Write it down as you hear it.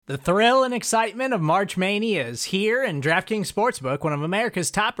The thrill and excitement of March Mania is here, and DraftKings Sportsbook, one of America's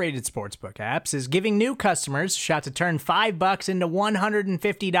top-rated sportsbook apps, is giving new customers a shot to turn $5 into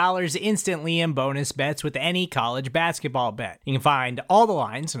 $150 instantly in bonus bets with any college basketball bet. You can find all the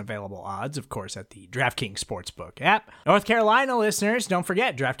lines and available odds, of course, at the DraftKings Sportsbook app. North Carolina listeners, don't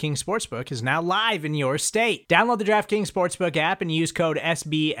forget, DraftKings Sportsbook is now live in your state. Download the DraftKings Sportsbook app and use code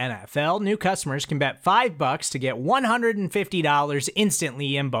SBNFL. New customers can bet $5 to get $150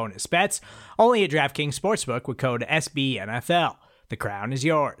 instantly in bonus bets, only at DraftKings Sportsbook with code SBNFL. The crown is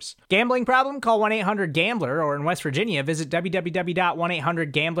yours. Gambling problem? Call 1-800-GAMBLER, or in West Virginia, visit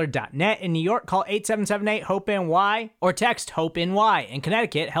www.1800gambler.net. In New York, call 877-8-HOPE-NY or text HOPE-NY. In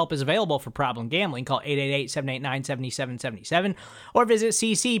Connecticut, help is available for problem gambling. Call 888-789-7777 or visit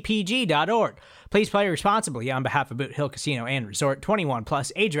ccpg.org. Please play responsibly on behalf of Boot Hill Casino and Resort. 21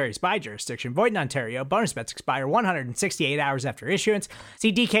 plus, age varies by jurisdiction. Void in Ontario. Bonus bets expire 168 hours after issuance.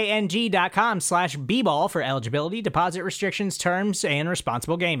 See dkng.com/bball for eligibility, deposit restrictions, terms, and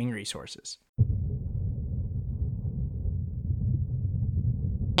responsible gaming resources.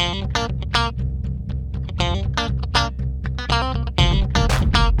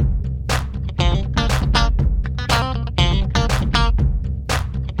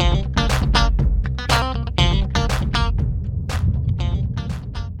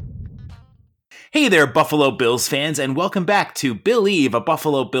 Hey there, Buffalo Bills fans, and welcome back to Believe, a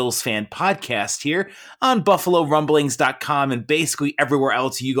Buffalo Bills fan podcast here on BuffaloRumblings.com and basically everywhere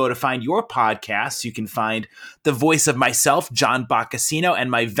else you go to find your podcasts. You can find the voice of myself, John Boccacino, and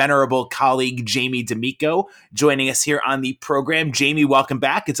my venerable colleague, Jamie D'Amico, joining us here on the program. Jamie, welcome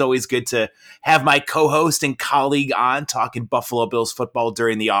back. It's always good to have my co-host and colleague on talking Buffalo Bills football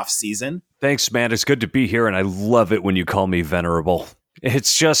during the offseason. Thanks, man. It's good to be here, and I love it when you call me venerable.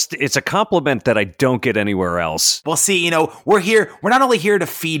 It's a compliment that I don't get anywhere else. Well, see, we're not only here to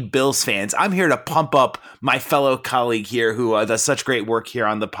feed Bills fans, I'm here to pump up my fellow colleague here who does such great work here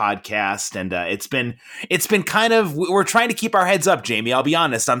on the podcast. And it's been kind of, we're trying to keep our heads up, Jamie. I'll be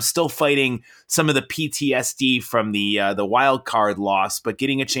honest, I'm still fighting some of the PTSD from the wild card loss, but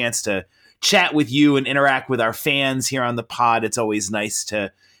getting a chance to chat with you and interact with our fans here on the pod, it's always nice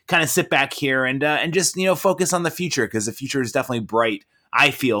to kind of sit back here and just, focus on the future, because the future is definitely bright,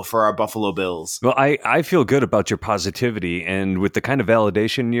 I feel, for our Buffalo Bills. Well, I feel good about your positivity, and with the kind of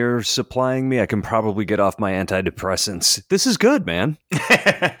validation you're supplying me, I can probably get off my antidepressants. This is good, man.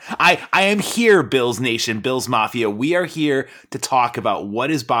 I am here, Bills Nation, Bills Mafia. We are here to talk about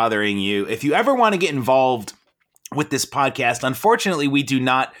what is bothering you. If you ever want to get involved with this podcast, unfortunately, we do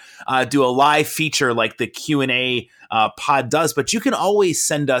not do a live feature like the Q&A pod does, but you can always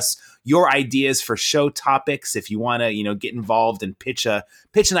send us your ideas for show topics. If you want to, get involved and pitch an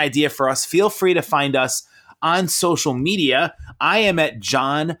idea for us, feel free to find us on social media. I am at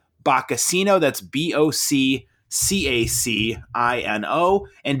John Boccacino. That's BOCCACINO.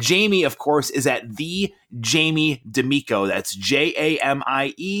 And Jamie, of course, is at the Jamie D'Amico. That's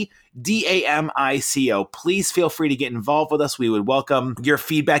JAMIEDAMICO. Please feel free to get involved with us. We would welcome your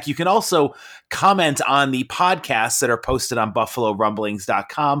feedback. You can also comment on the podcasts that are posted on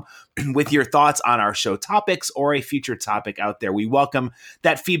BuffaloRumblings.com with your thoughts on our show topics or a future topic out there. We welcome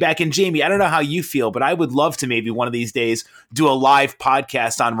that feedback. And Jamie, I don't know how you feel, but I would love to maybe one of these days do a live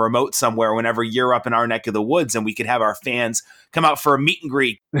podcast on remote somewhere whenever you're up in our neck of the woods, and we could have our fans come out for a meet and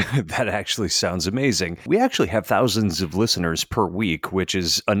greet. That actually sounds amazing. We actually have thousands of listeners per week, which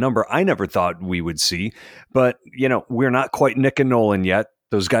is a number I never thought we would see. But, we're not quite Nick and Nolan yet.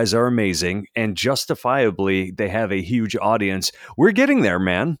 Those guys are amazing, and justifiably, they have a huge audience. We're getting there,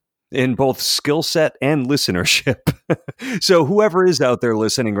 man, in both skill set and listenership. So whoever is out there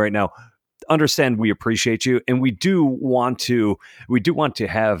listening right now, understand we appreciate you, and we do want to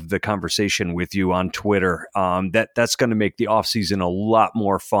have the conversation with you on Twitter. That's going to make the off season a lot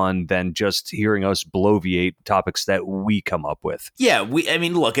more fun than just hearing us bloviate topics that we come up with. Yeah,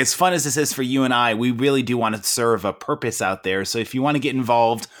 look, as fun as this is for you and I, we really do want to serve a purpose out there. So if you want to get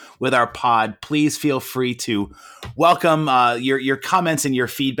involved with our pod, please feel free to welcome your comments and your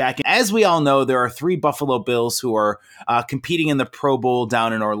feedback. As we all know, there are 3 Buffalo Bills who are competing in the Pro Bowl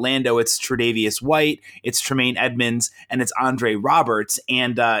down in Orlando. It's Tre'Davious White, it's Tremaine Edmonds, and it's Andre Roberts.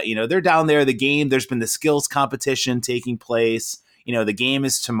 And, they're down there. There's been the skills competition taking place. The game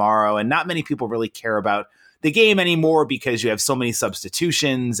is tomorrow, and not many people really care about the game anymore because you have so many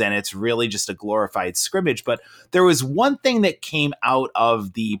substitutions and it's really just a glorified scrimmage. But there was one thing that came out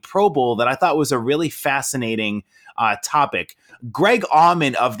of the Pro Bowl that I thought was a really fascinating topic. Greg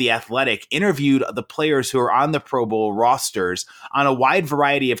Auman of The Athletic interviewed the players who are on the Pro Bowl rosters on a wide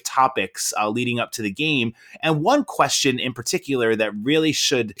variety of topics leading up to the game. And one question in particular that really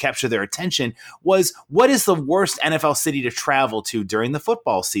should capture their attention was, what is the worst NFL city to travel to during the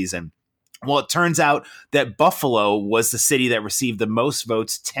football season? Well, it turns out that Buffalo was the city that received the most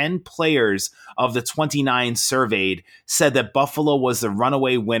votes. 10 players of the 29 surveyed said that Buffalo was the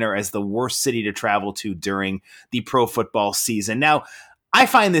runaway winner as the worst city to travel to during the pro football season. Now, I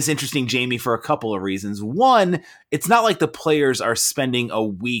find this interesting, Jamie, for a couple of reasons. One, it's not like the players are spending a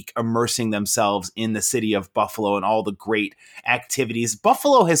week immersing themselves in the city of Buffalo and all the great activities.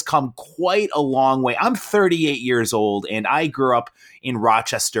 Buffalo has come quite a long way. I'm 38 years old and I grew up in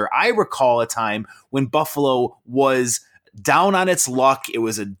Rochester. I recall a time when Buffalo was down on its luck. It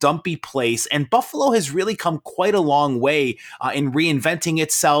was a dumpy place, and Buffalo has really come quite a long way in reinventing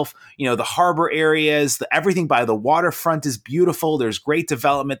itself. You know, the harbor areas, everything by the waterfront is beautiful. There's great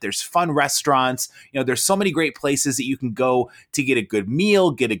development. There's fun restaurants. You know, there's so many great places that you can go to get a good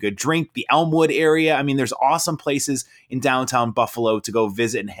meal, get a good drink. The Elmwood area. I mean, there's awesome places in downtown Buffalo to go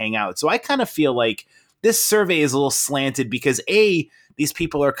visit and hang out. So I kind of feel like this survey is a little slanted because these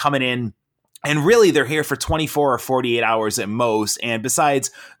people are coming in and really, they're here for 24 or 48 hours at most. And besides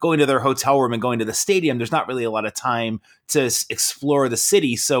going to their hotel room and going to the stadium, there's not really a lot of time to explore the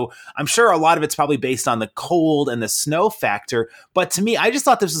city. So I'm sure a lot of it's probably based on the cold and the snow factor. But to me, I just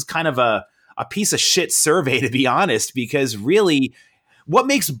thought this was kind of a piece of shit survey, to be honest, because really, what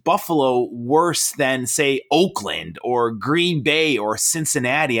makes Buffalo worse than, say, Oakland or Green Bay or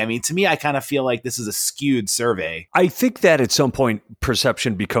Cincinnati? I mean, to me, I kind of feel like this is a skewed survey. I think that at some point,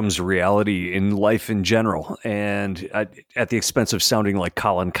 perception becomes reality in life in general. And at the expense of sounding like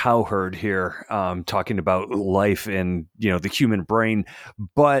Colin Cowherd here, talking about life and, the human brain.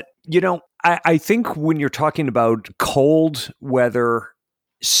 But, I think when you're talking about cold weather,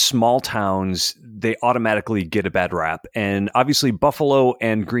 small towns, they automatically get a bad rap. And obviously Buffalo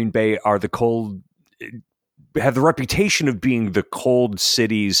and Green Bay have the reputation of being the cold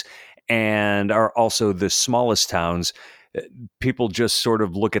cities and are also the smallest towns. People just sort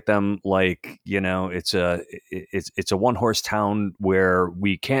of look at them like, it's a one-horse town where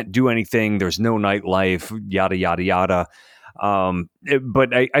we can't do anything. There's no nightlife, yada, yada, yada.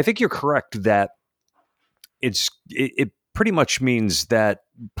 But I think you're correct that it pretty much means that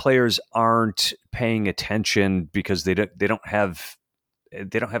players aren't paying attention because they don't have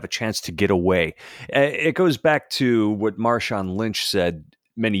a chance to get away. It goes back to what Marshawn Lynch said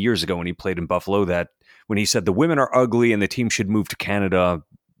many years ago when he played in Buffalo, that when he said the women are ugly and the team should move to Canada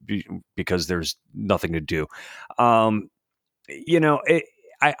because there's nothing to do. I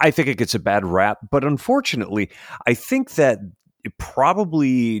think it gets a bad rap, but unfortunately, I think that it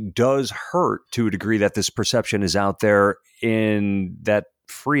probably does hurt to a degree that this perception is out there in that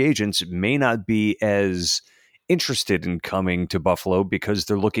free agents may not be as interested in coming to Buffalo because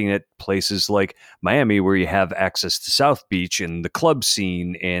they're looking at places like Miami where you have access to South Beach and the club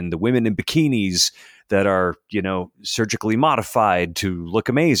scene and the women in bikinis that are, surgically modified to look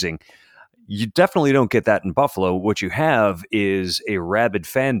amazing. You definitely don't get that in Buffalo. What you have is a rabid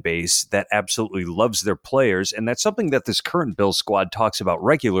fan base that absolutely loves their players, and that's something that this current Bills squad talks about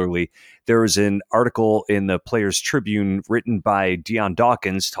regularly. There was an article in the Players Tribune written by Dion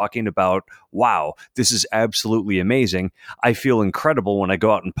Dawkins talking about, wow, this is absolutely amazing. I feel incredible when I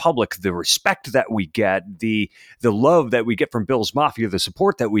go out in public. The respect that we get, the love that we get from Bills Mafia, the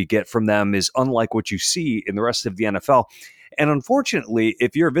support that we get from them is unlike what you see in the rest of the NFL. And unfortunately,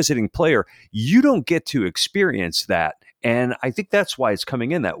 if you're a visiting player, you don't get to experience that. And I think that's why it's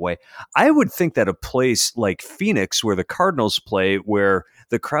coming in that way. I would think that a place like Phoenix, where the Cardinals play, where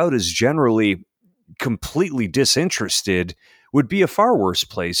the crowd is generally completely disinterested, would be a far worse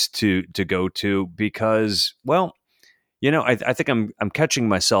place to go to because, well, I think I'm catching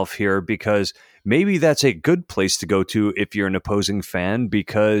myself here because maybe that's a good place to go to if you're an opposing fan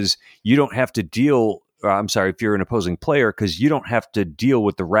because you don't have to if you're an opposing player, because you don't have to deal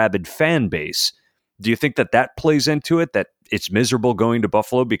with the rabid fan base. Do you think that plays into it, that it's miserable going to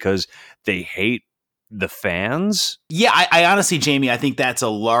Buffalo because they hate the fans? Yeah, I honestly, Jamie, I think that's a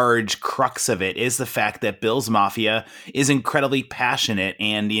large crux of it, is the fact that Bills Mafia is incredibly passionate.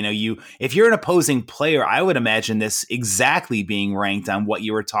 And, if you're an opposing player, I would imagine this exactly being ranked on what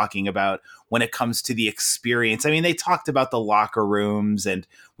you were talking about when it comes to the experience. I mean, they talked about the locker rooms, and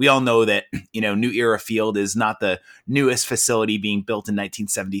we all know that, New Era Field is not the newest facility being built in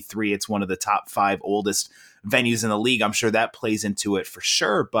 1973. It's one of the top 5 oldest venues in the league. I'm sure that plays into it for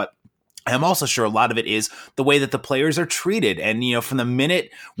sure, but I'm also sure a lot of it is the way that the players are treated. And, from the minute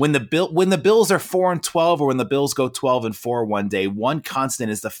when the Bills are 4-12 or when the Bills go 12-4 one day, one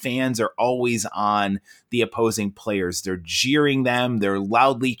constant is the fans are always on the opposing players. They're jeering them. They're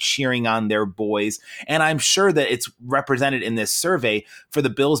loudly cheering on their boys. And I'm sure that it's represented in this survey for the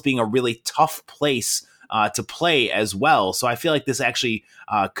Bills being a really tough place to play as well. So I feel like this actually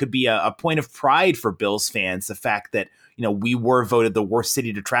could be a point of pride for Bills fans, the fact that we were voted the worst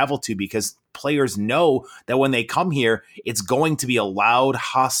city to travel to, because players know that when they come here, it's going to be a loud,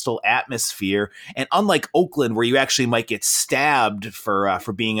 hostile atmosphere. And unlike Oakland, where you actually might get stabbed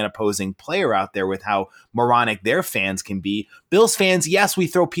for being an opposing player out there with how moronic their fans can be, Bills fans, yes, we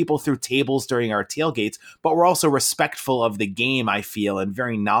throw people through tables during our tailgates, but we're also respectful of the game, I feel, and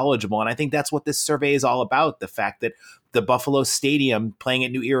very knowledgeable. And I think that's what this survey is all about, the fact that the Buffalo Stadium, playing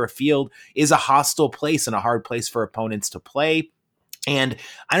at New Era Field, is a hostile place and a hard place for opponents to play. And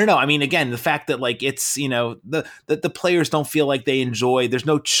I don't know. I mean, again, the fact that it's, the players don't feel like they enjoy, there's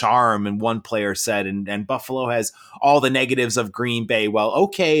no charm, and one player said, and Buffalo has all the negatives of Green Bay. Well,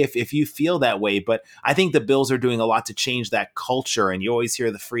 okay, if you feel that way, but I think the Bills are doing a lot to change that culture. And you always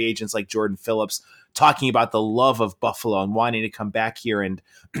hear the free agents like Jordan Phillips talking about the love of Buffalo and wanting to come back here and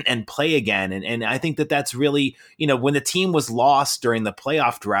play again. And I think that that's really, when the team was lost during the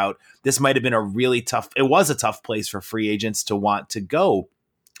playoff drought, this might have been it was a tough place for free agents to want to go.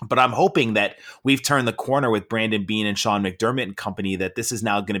 But I'm hoping that we've turned the corner with Brandon Beane and Sean McDermott and company, that this is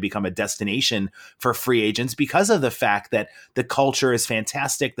now going to become a destination for free agents because of the fact that the culture is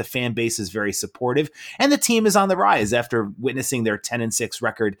fantastic, the fan base is very supportive, and the team is on the rise after witnessing their 10-6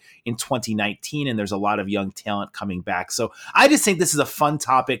 record in 2019, and there's a lot of young talent coming back. So I just think this is a fun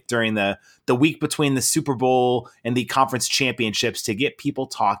topic during the week between the Super Bowl and the conference championships to get people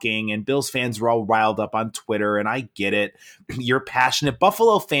talking, and Bills fans were all riled up on Twitter, and I get it. You're passionate.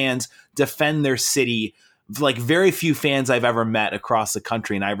 Buffalo fans defend their city like very few fans I've ever met across the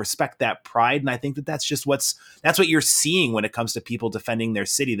country, and I respect that pride, and I think that that's what you're seeing when it comes to people defending their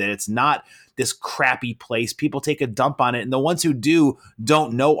city, that it's not this crappy place. People take a dump on it, and the ones who do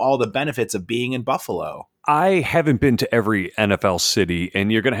don't know all the benefits of being in Buffalo. I haven't been to every NFL city,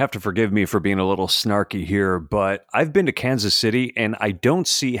 and you're going to have to forgive me for being a little snarky here, but I've been to Kansas City, and I don't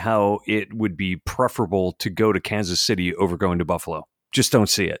see how it would be preferable to go to Kansas City over going to Buffalo. Just don't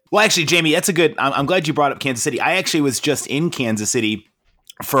see it. Well, actually, Jamie, I'm glad you brought up Kansas City. I actually was just in Kansas City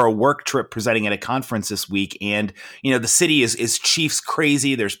for a work trip presenting at a conference this week. And, the city is Chiefs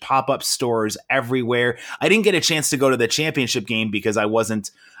crazy. There's pop-up stores everywhere. I didn't get a chance to go to the championship game because I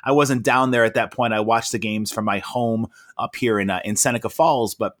wasn't down there at that point. I watched the games from my home up here in Seneca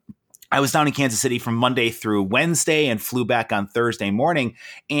Falls, but I was down in Kansas City from Monday through Wednesday and flew back on Thursday morning.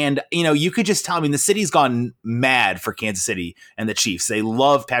 And, you could just tell, the city's gone mad for Kansas City and the Chiefs. They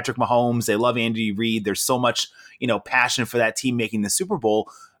love Patrick Mahomes. They love Andy Reid. There's so much, passion for that team making the Super Bowl.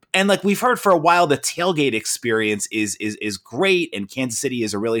 And like we've heard for a while, the tailgate experience is great, and Kansas City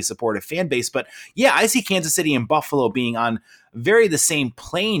is a really supportive fan base. But yeah, I see Kansas City and Buffalo being on very the same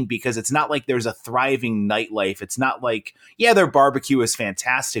plane, because it's not like there's a thriving nightlife. It's not like, yeah, their barbecue is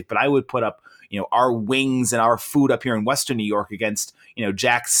fantastic, but I would put up, our wings and our food up here in Western New York against,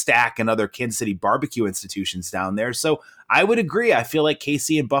 Jack Stack and other Kansas City barbecue institutions down there. So I would agree. I feel like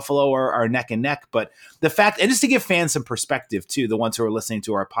KC and Buffalo are neck and neck. But the fact, and just to give fans some perspective too, the ones who are listening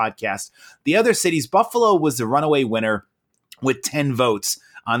to our podcast, the other cities, Buffalo was the runaway winner with 10 votes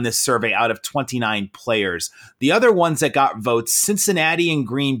on this survey out of 29 players. The other ones that got votes, Cincinnati and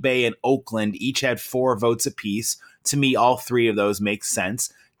Green Bay and Oakland, each had 4 votes apiece. To me, all 3 of those make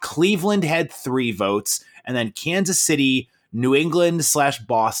sense. Cleveland had 3 votes, and then Kansas City, New England /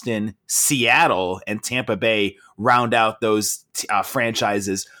 Boston, Seattle, and Tampa Bay round out those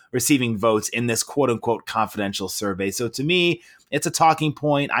franchises receiving votes in this quote-unquote confidential survey. So to me, it's a talking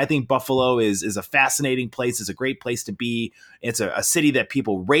point. I think Buffalo is a fascinating place. It's a great place to be. It's a city that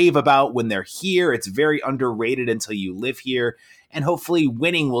people rave about when they're here. It's very underrated until you live here. And hopefully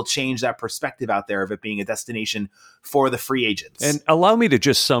winning will change that perspective out there of it being a destination for the free agents. And allow me to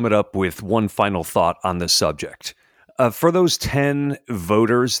just sum it up with one final thought on this subject. For those 10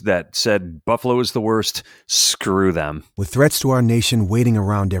 voters that said Buffalo is the worst, screw them. With threats to our nation waiting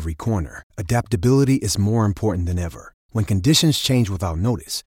around every corner, adaptability is more important than ever. When conditions change without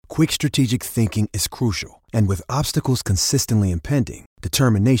notice, quick strategic thinking is crucial. And with obstacles consistently impending,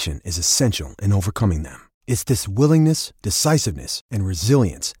 determination is essential in overcoming them. It's this willingness, decisiveness, and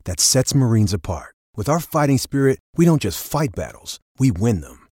resilience that sets Marines apart. With our fighting spirit, we don't just fight battles, we win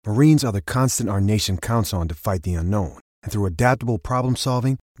them. Marines are the constant our nation counts on to fight the unknown. And through adaptable problem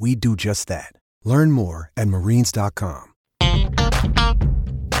solving, we do just that. Learn more at marines.com.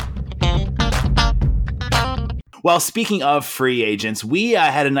 Well, speaking of free agents, we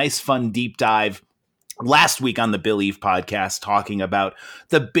had a nice fun deep dive last week on the Believe podcast talking about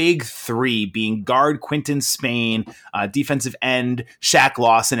the big three being guard Quinton Spain, defensive end Shaq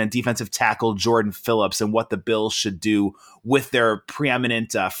Lawson, and defensive tackle Jordan Phillips, and what the Bills should do with their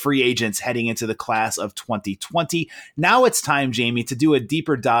preeminent free agents heading into the class of 2020. Now it's time, Jamie, to do a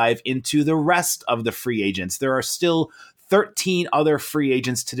deeper dive into the rest of the free agents. There are still 13 other free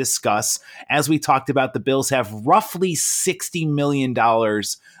agents to discuss. As we talked about, the Bills have roughly $60 million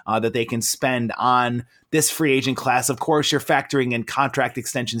that they can spend on this free agent class. Of course, you're factoring in contract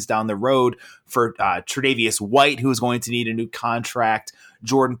extensions down the road for Tre'Davious White, who is going to need a new contract.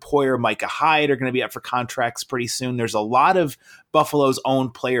 Jordan Poyer, Micah Hyde are going to be up for contracts pretty soon. There's a lot of Buffalo's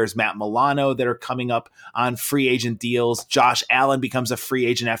own players, Matt Milano, that are coming up on free agent deals. Josh Allen becomes a free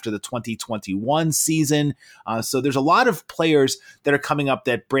agent after the 2021 season. So there's a lot of players that are coming up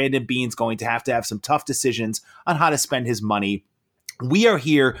that Brandon Beane's going to have some tough decisions on how to spend his money. We are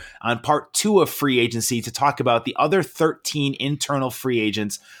here on part 2 of free agency to talk about the other 13 internal free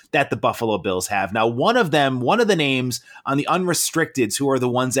agents that the Buffalo Bills have. Now, one of the names on the unrestricteds, who are the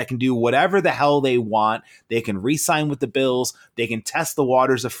ones that can do whatever the hell they want. They can re-sign with the Bills. They can test the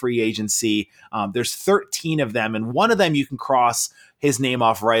waters of free agency. There's 13 of them, and one of them you can cross his name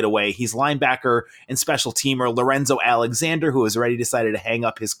off right away. He's linebacker and special teamer Lorenzo Alexander, who has already decided to hang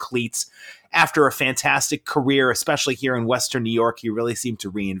up his cleats. After a fantastic career, especially here in Western New York, he really seemed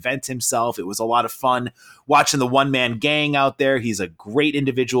to reinvent himself. It was a lot of fun watching the one-man gang out there. He's a great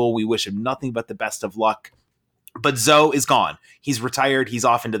individual. We wish him nothing but the best of luck. But Zoe is gone. He's retired. He's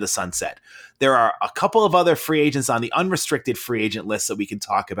off into the sunset. There are a couple of other free agents on the unrestricted free agent list that we can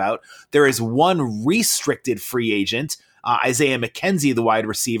talk about. There is one restricted free agent, Isaiah McKenzie, the wide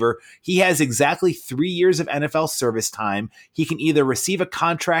receiver. He has exactly 3 years of NFL service time. He can either receive a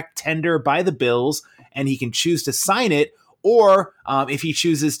contract tender by the Bills and he can choose to sign it, or if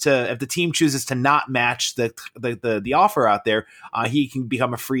the team chooses to not match the offer out there, he can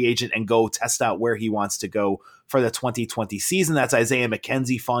become a free agent and go test out where he wants to go for the 2020 season. That's Isaiah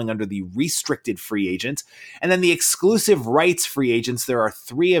McKenzie falling under the restricted free agent. And then the exclusive rights free agents, there are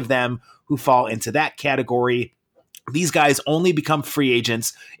 3 of them who fall into that category. These guys only become free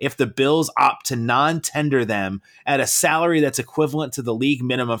agents if the Bills opt to non-tender them at a salary that's equivalent to the league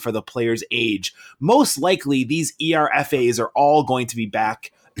minimum for the player's age. Most likely, these ERFAs are all going to be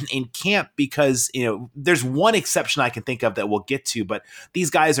back in camp because, there's one exception I can think of that we'll get to, but these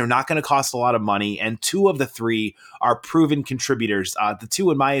guys are not going to cost a lot of money, and 2 of the 3 are proven contributors. The 2,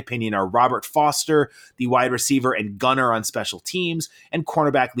 in my opinion, are Robert Foster, the wide receiver and gunner on special teams, and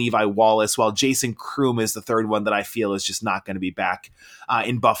cornerback Levi Wallace, while Jason Kroom is the 3rd one that I feel is just not going to be back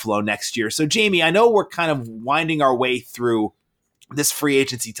in Buffalo next year. So, Jamie, I know we're kind of winding our way through this free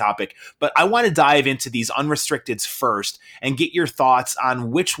agency topic, but I want to dive into these unrestricteds first and get your thoughts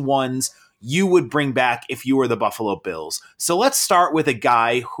on which ones you would bring back if you were the Buffalo Bills. So let's start with a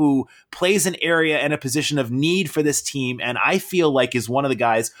guy who plays an area and a position of need for this team, and I feel like is one of the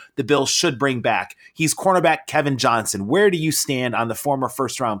guys the Bills should bring back. He's cornerback Kevin Johnson. Where do you stand on the former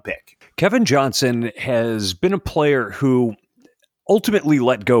first-round pick? Kevin Johnson has been a player who ultimately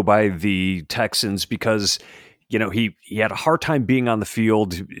let go by the Texans because he had a hard time being on the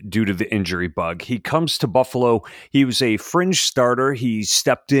field due to the injury bug. He comes to Buffalo. He was a fringe starter. He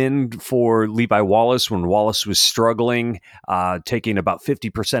stepped in for Levi Wallace when Wallace was struggling, taking about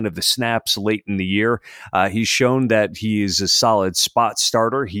 50% of the snaps late in the year. He's shown that he is a solid spot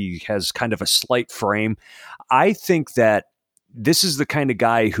starter. He has kind of a slight frame. I think that this is the kind of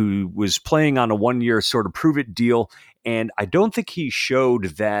guy who was playing on a 1-year sort of prove-it deal, and I don't think he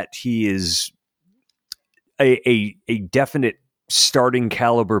showed that he is a definite starting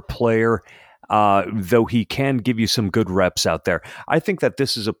caliber player, though he can give you some good reps out there. I think that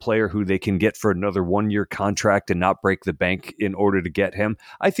this is a player who they can get for another 1-year contract and not break the bank in order to get him.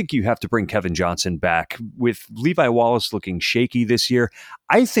 I think you have to bring Kevin Johnson back. With Levi Wallace looking shaky this year,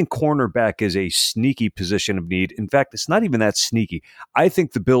 I think cornerback is a sneaky position of need. In fact, it's not even that sneaky. I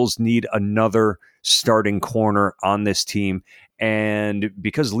think the Bills need another starting corner on this team. And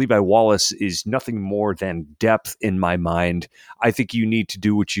because Levi Wallace is nothing more than depth in my mind, I think you need to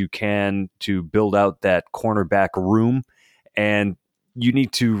do what you can to build out that cornerback room, and you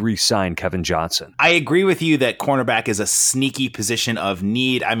need to re-sign Kevin Johnson. I agree with you that cornerback is a sneaky position of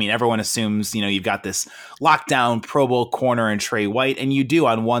need. I mean, everyone assumes, you've got this lockdown Pro Bowl corner in Trey White, and you do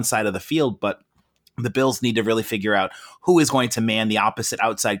on one side of the field, but the Bills need to really figure out who is going to man the opposite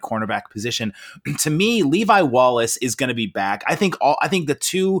outside cornerback position. To me, Levi Wallace is going to be back. I think the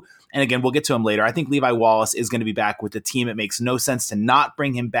 2 and again, we'll get to him later, I think Levi Wallace is going to be back with the team. It makes no sense to not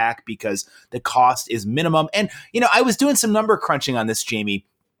bring him back because the cost is minimum. And, I was doing some number crunching on this, Jamie.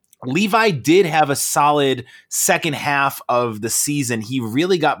 Levi did have a solid second half of the season. He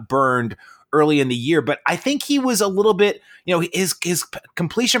really got burned early in the year, but I think he was a little bit, his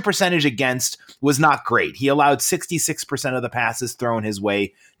completion percentage against was not great. He allowed 66% of the passes thrown his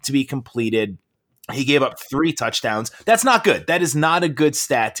way to be completed. He gave up 3 touchdowns. That's not good. That is not a good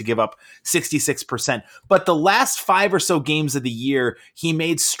stat to give up 66%. But the last 5 or so games of the year, he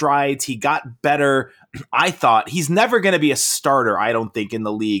made strides. He got better. I thought he's never going to be a starter, I don't think, in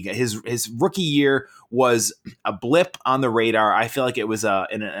the league. His rookie year was a blip on the radar. I feel like it was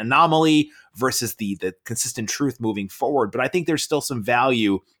an anomaly versus the consistent truth moving forward. But I think there's still some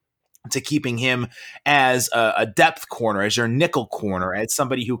value to keeping him as a depth corner, as your nickel corner, as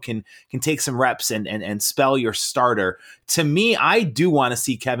somebody who can take some reps and spell your starter. To me, I do want to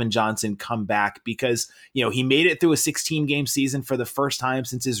see Kevin Johnson come back because, he made it through a 16-game season for the first time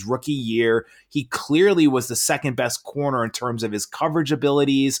since his rookie year. He clearly was the second best corner in terms of his coverage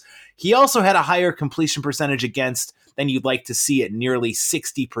abilities. He also had a higher completion percentage against than you'd like to see at nearly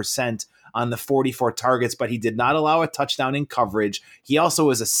 60% on the 44 targets, but he did not allow a touchdown in coverage. He also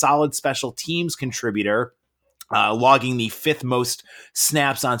was a solid special teams contributor, logging the 5th most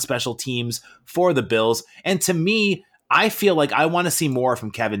snaps on special teams for the Bills. And to me, I feel like I want to see more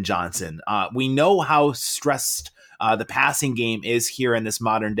from Kevin Johnson. We know how stressed the passing game is here in this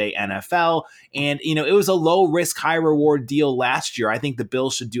modern day NFL. And, it was a low risk, high reward deal last year. I think the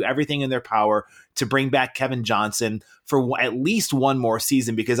Bills should do everything in their power to bring back Kevin Johnson for at least one more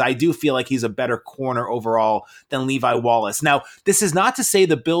season, because I do feel like he's a better corner overall than Levi Wallace. Now, this is not to say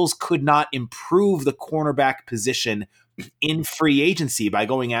the Bills could not improve the cornerback position in free agency by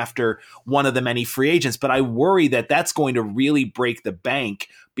going after one of the many free agents, but I worry that that's going to really break the bank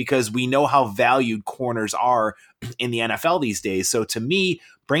because we know how valued corners are in the NFL these days. So to me,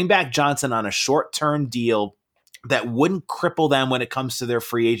 bring back Johnson on a short-term deal that wouldn't cripple them when it comes to their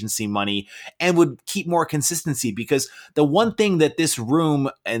free agency money and would keep more consistency, because the one thing that this room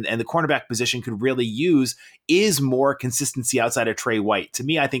and the cornerback position could really use is more consistency outside of Trey White. To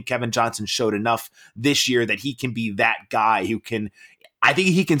me, I think Kevin Johnson showed enough this year that he can be that guy who can, I think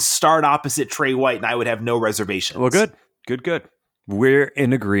he can start opposite Trey White and I would have no reservations. Well, good. We're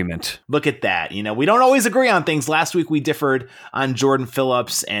in agreement. Look at that. We don't always agree on things. Last week we differed on Jordan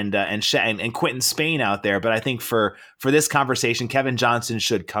Phillips and Quentin Spain out there, but I think for this conversation, Kevin Johnson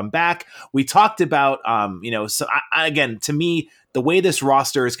should come back. We talked about, again, to me, the way this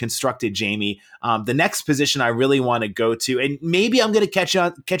roster is constructed, Jamie, the next position I really want to go to, and maybe I'm going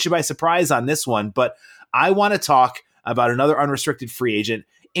to catch you by surprise on this one, but I want to talk about another unrestricted free agent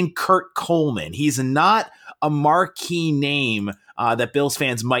in Kurt Coleman. He's not a marquee name that Bills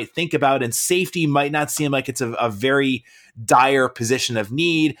fans might think about, and safety might not seem like it's a very dire position of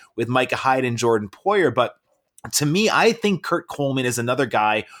need with Micah Hyde and Jordan Poyer, but to me, I think Kurt Coleman is another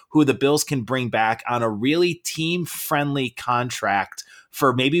guy who the Bills can bring back on a really team-friendly contract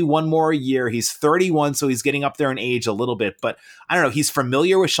for maybe one more year. He's 31, so he's getting up there in age a little bit, but I don't know. He's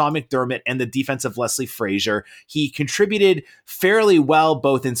familiar with Sean McDermott and the defense of Leslie Frazier. He contributed fairly well,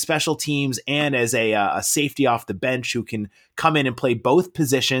 both in special teams and as a safety off the bench who can come in and play both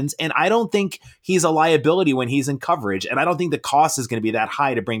positions. And I don't think he's a liability when he's in coverage. And I don't think the cost is going to be that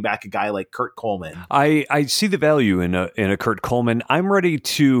high to bring back a guy like Kurt Coleman. I see the value in a Kurt Coleman. I'm ready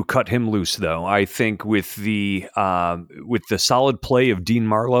to cut him loose, though. I think with the solid play of Dean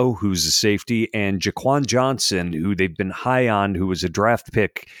Marlowe, who's a safety, and Jaquan Johnson, who they've been high on, who was a draft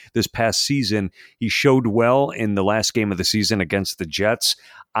pick this past season, he showed well in the last game of the season against the Jets.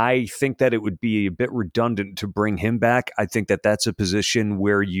 I think that it would be a bit redundant to bring him back. I think that that's a position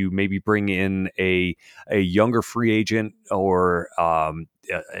where you maybe bring in a younger free agent or a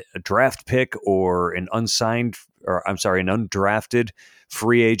draft pick or an undrafted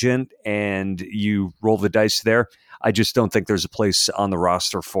free agent, and you roll the dice there. I just don't think there's a place on the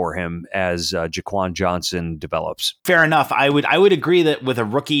roster for him as Jaquan Johnson develops. Fair enough. I would agree that with a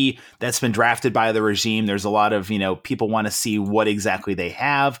rookie that's been drafted by the regime, there's a lot of, people want to see what exactly they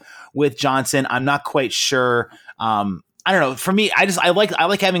have with Johnson. I'm not quite sure. I don't know. For me, I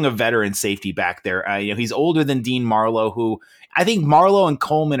like having a veteran safety back there. He's older than Dean Marlowe, who I think Marlowe and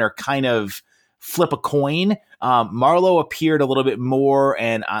Coleman are kind of flip a coin. Marlowe appeared a little bit more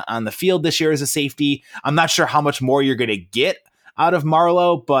and on the field this year as a safety. I'm not sure how much more you're going to get out of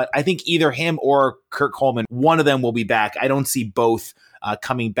Marlowe, but I think either him or Kurt Coleman, one of them will be back. I don't see both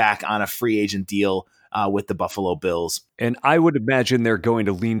coming back on a free agent deal with the Buffalo Bills. And I would imagine they're going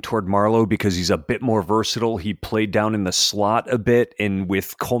to lean toward Marlowe because he's a bit more versatile. He played down in the slot a bit, and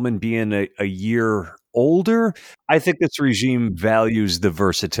with Coleman being a year older, I think this regime values the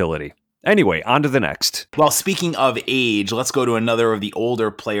versatility. Anyway, on to the next. Well, speaking of age, let's go to another of the older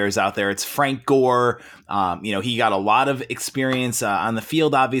players out there. It's Frank Gore. He got a lot of experience on the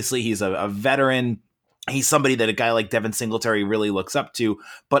field. Obviously, he's a veteran. He's somebody that a guy like Devin Singletary really looks up to,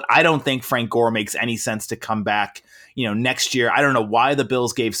 but I don't think Frank Gore makes any sense to come back, next year. I don't know why the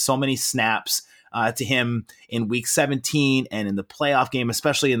Bills gave so many snaps to him in week 17 and in the playoff game,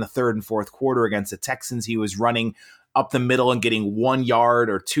 especially in the third and fourth quarter against the Texans. He was running up the middle and getting 1 yard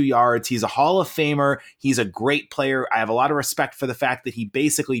or 2 yards. He's a Hall of Famer. He's a great player. I have a lot of respect for the fact that he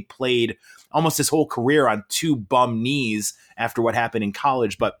basically played almost his whole career on 2 bum knees after what happened in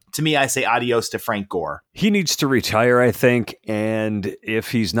college. But to me, I say adios to Frank Gore. He needs to retire, I think. And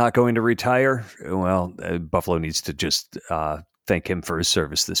if he's not going to retire, well, Buffalo needs to just thank him for his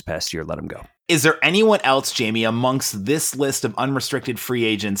service this past year. Let him go. Is there anyone else, Jamie, amongst this list of unrestricted free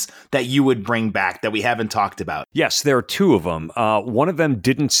agents that you would bring back that we haven't talked about? Yes, there are 2 of them. One of them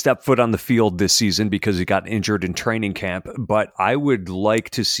didn't step foot on the field this season because he got injured in training camp, but I would like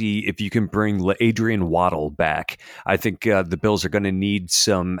to see if you can bring Adrian Waddle back. I think the Bills are going to need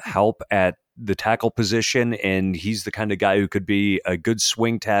some help at the tackle position, and he's the kind of guy who could be a good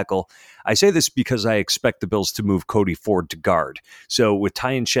swing tackle. I say this because I expect the Bills to move Cody Ford to guard. So with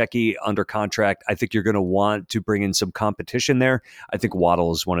Ty and Shecky under contract, I think you're going to want to bring in some competition there. I think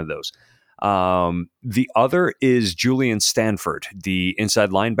Waddle is one of those. The other is Julian Stanford, the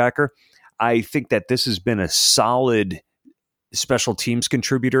inside linebacker. I think that this has been a solid special teams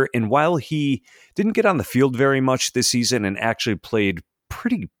contributor. And while he didn't get on the field very much this season and actually played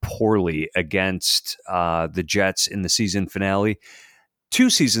pretty poorly against the Jets in the season finale, 2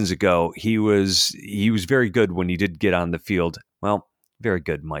 seasons ago, he was very good when he did get on the field. Well, very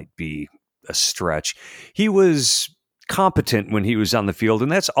good might be a stretch. He was competent when he was on the field,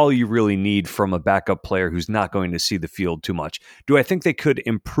 and that's all you really need from a backup player who's not going to see the field too much. Do I think they could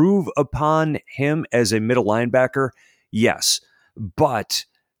improve upon him as a middle linebacker? Yes, but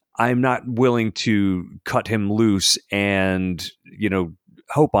I'm not willing to cut him loose and,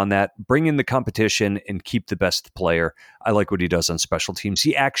 hope on that. Bring in the competition and keep the best player. I like what he does on special teams.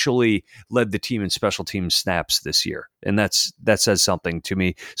 He actually led the team in special teams snaps this year, and that says something to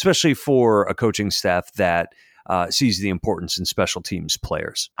me, especially for a coaching staff that sees the importance in special teams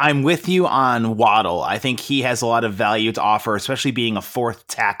players. I'm with you on Waddle. I think he has a lot of value to offer, especially being a 4th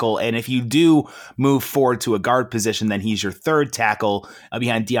tackle. And if you do move forward to a guard position, then he's your 3rd tackle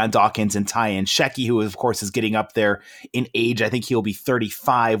behind Deion Dawkins and Ty and Shecky, who of course is getting up there in age. I think he'll be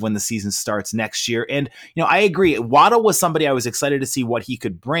 35 when the season starts next year. And, I agree. Waddle was somebody I was excited to see what he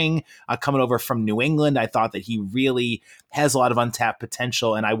could bring coming over from New England. I thought that he really has a lot of untapped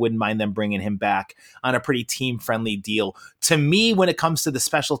potential, and I wouldn't mind them bringing him back on a pretty team-friendly deal. To me, when it comes to the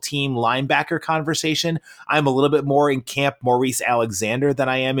special team linebacker conversation, I'm a little bit more in camp Maurice Alexander than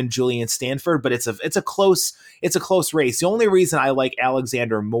I am in Julian Stanford, but it's a close race. The only reason I like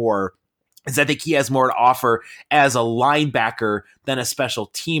Alexander more is I think he has more to offer as a linebacker than a special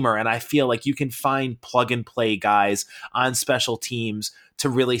teamer, and I feel like you can find plug-and-play guys on special teams to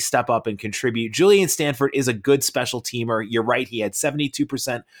really step up and contribute. Julian Stanford is a good special teamer. You're right. He had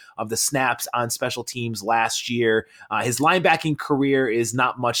 72% of the snaps on special teams last year. His linebacking career is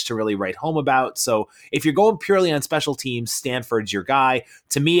not much to really write home about. So if you're going purely on special teams, Stanford's your guy.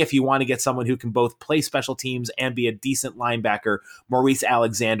 To me, if you want to get someone who can both play special teams and be a decent linebacker, Maurice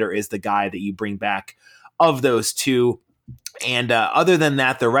Alexander is the guy that you bring back of those 2. And other than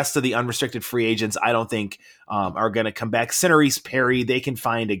that, the rest of the unrestricted free agents, I don't think are going to come back. Cinereese Perry, they can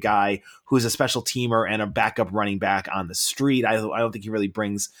find a guy who's a special teamer and a backup running back on the street. I don't think he really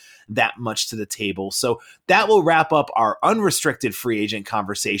brings that much to the table. So that will wrap up our unrestricted free agent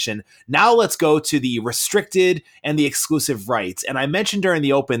conversation. Now let's go to the restricted and the exclusive rights. And I mentioned during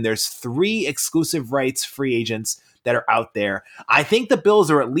the open, there's 3 exclusive rights free agents that are out there. I think the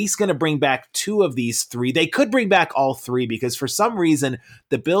Bills are at least going to bring back 2 of these 3. They could bring back all 3 because for some reason,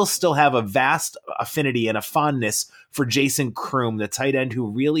 the Bills still have a vast affinity and a fondness for Jason Kroom, the tight end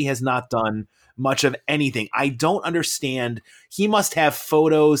who really has not done much of anything. I don't understand. He must have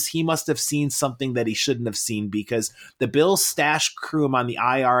photos. He must have seen something that he shouldn't have seen because the Bills stashed Kroom on the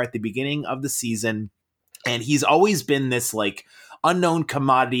IR at the beginning of the season. And he's always been this unknown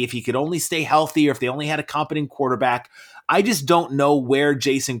commodity. If he could only stay healthy or if they only had a competent quarterback, I just don't know where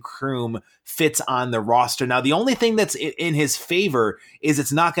Jason Kroom fits on the roster. Now, the only thing that's in his favor is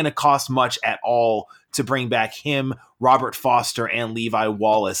it's not going to cost much at all to bring back him, Robert Foster, and Levi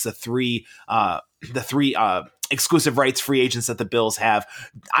Wallace, the 3 the three exclusive rights free agents that the Bills have.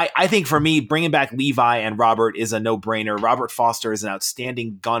 I think for me, bringing back Levi and Robert is a no-brainer. Robert Foster is an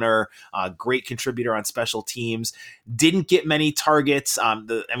outstanding gunner, great contributor on special teams. Didn't get many targets.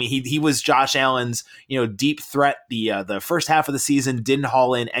 He was Josh Allen's deep threat the first half of the season. Didn't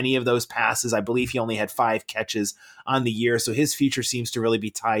haul in any of those passes. I believe he only had 5 catches on the year, so his future seems to really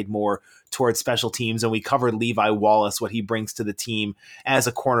be tied more towards special teams. And we covered Levi Wallace, what he brings to the team as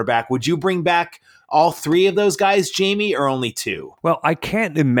a cornerback. Would you bring back all 3 of those guys, Jamie, or only 2? Well, I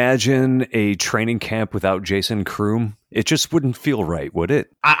can't imagine a training camp without Jason Kroom. It just wouldn't feel right, would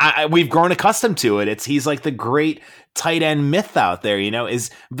it? We've grown accustomed to it. He's like the great tight end myth out there,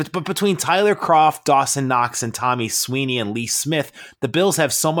 but between Tyler Kroft, Dawson Knox, and Tommy Sweeney and Lee Smith, the Bills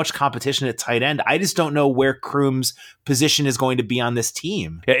have so much competition at tight end. I just don't know where Kroom's position is going to be on this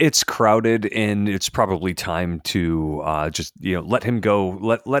team. Yeah, it's crowded, and it's probably time to just let him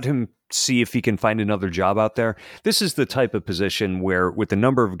go. Let him see if he can find another job out there. This is the type of position where, with the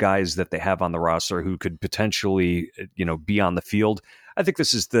number of guys that they have on the roster who could potentially, be on the field, I think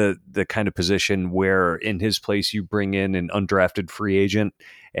this is the kind of position where, in his place, you bring in an undrafted free agent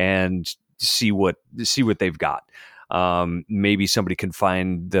and see what they've got. Maybe somebody can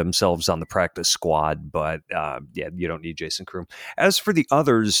find themselves on the practice squad, but you don't need Jason Kroom. As for the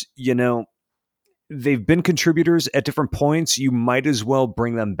others, they've been contributors at different points. You might as well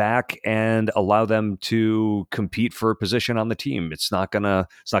bring them back and allow them to compete for a position on the team. It's not gonna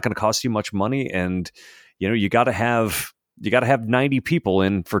cost you much money, and you got to have 90 people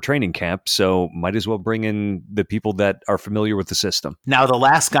in for training camp, so might as well bring in the people that are familiar with the system. Now, the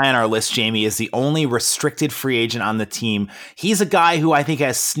last guy on our list, Jamie, is the only restricted free agent on the team. He's a guy who I think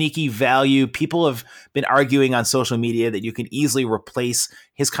has sneaky value. People have been arguing on social media that you can easily replace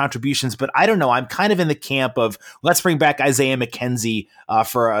his contributions, but I don't know. I'm kind of in the camp of let's bring back Isaiah McKenzie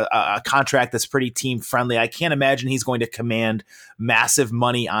for a contract that's pretty team friendly. I can't imagine he's going to command massive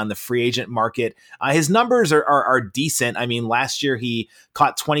money on the free agent market. His numbers are decent. I mean, last year he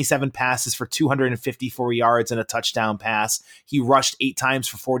caught 27 passes for 254 yards and a touchdown pass. He rushed 8 times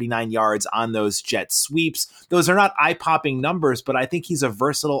for 49 yards on those jet sweeps. Those are not eye-popping numbers, but I think he's a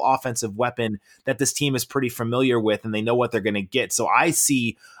versatile offensive weapon that this team is pretty familiar with, and they know what they're going to get. So I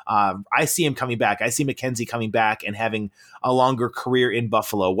see him coming back. I see McKenzie coming back and having a longer career in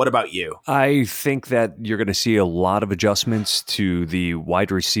Buffalo. What about you? I think that you're going to see a lot of adjustments to the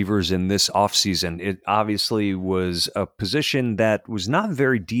wide receivers in this offseason. It obviously was a position that was not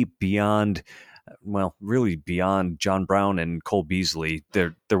very deep beyond John Brown and Cole Beasley.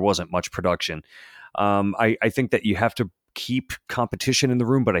 There wasn't much production. I think that you have to keep competition in the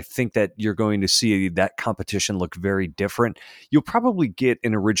room, but I think that you're going to see that competition look very different. You'll probably get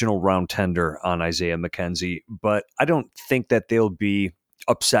an original round tender on Isaiah McKenzie, but I don't think that they'll be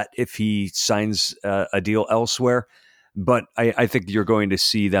upset if he signs a deal elsewhere. But I think you're going to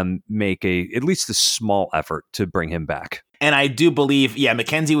see them make at least a small effort to bring him back. And I do believe,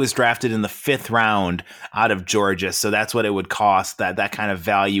 McKenzie was drafted in the 5th round out of Georgia. So that's what it would cost. That kind of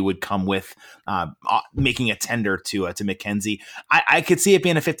value would come with making a tender to McKenzie. I could see it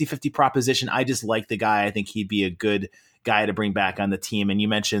being a 50-50 proposition. I just like the guy. I think he'd be a good guy to bring back on the team. And you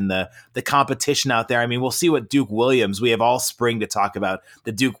mentioned the competition out there. I mean, we'll see what Duke Williams, we have all spring to talk about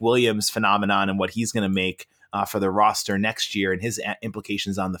the Duke Williams phenomenon and what he's going to make for the roster next year and his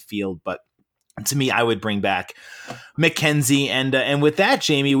implications on the field. But to me, I would bring back McKenzie, and with that,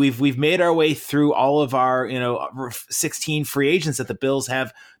 Jamie, we've made our way through all of our 16 free agents that the Bills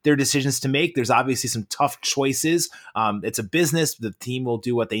have their decisions to make. There's obviously some tough choices. It's a business. The team will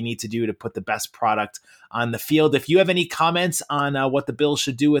do what they need to do to put the best product on the field. If you have any comments on what the Bills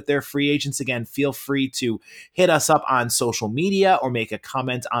should do with their free agents, again, feel free to hit us up on social media or make a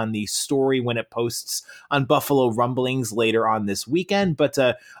comment on the story when it posts on Buffalo Rumblings later on this weekend. But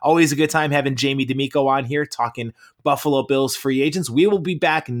always a good time having Jamie D'Amico on here talking Buffalo Bills free agents. We will be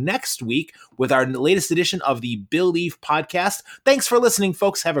back next week with our latest edition of the Bill Leaf podcast. Thanks for listening,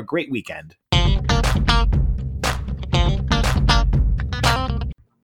 folks. Have a great weekend.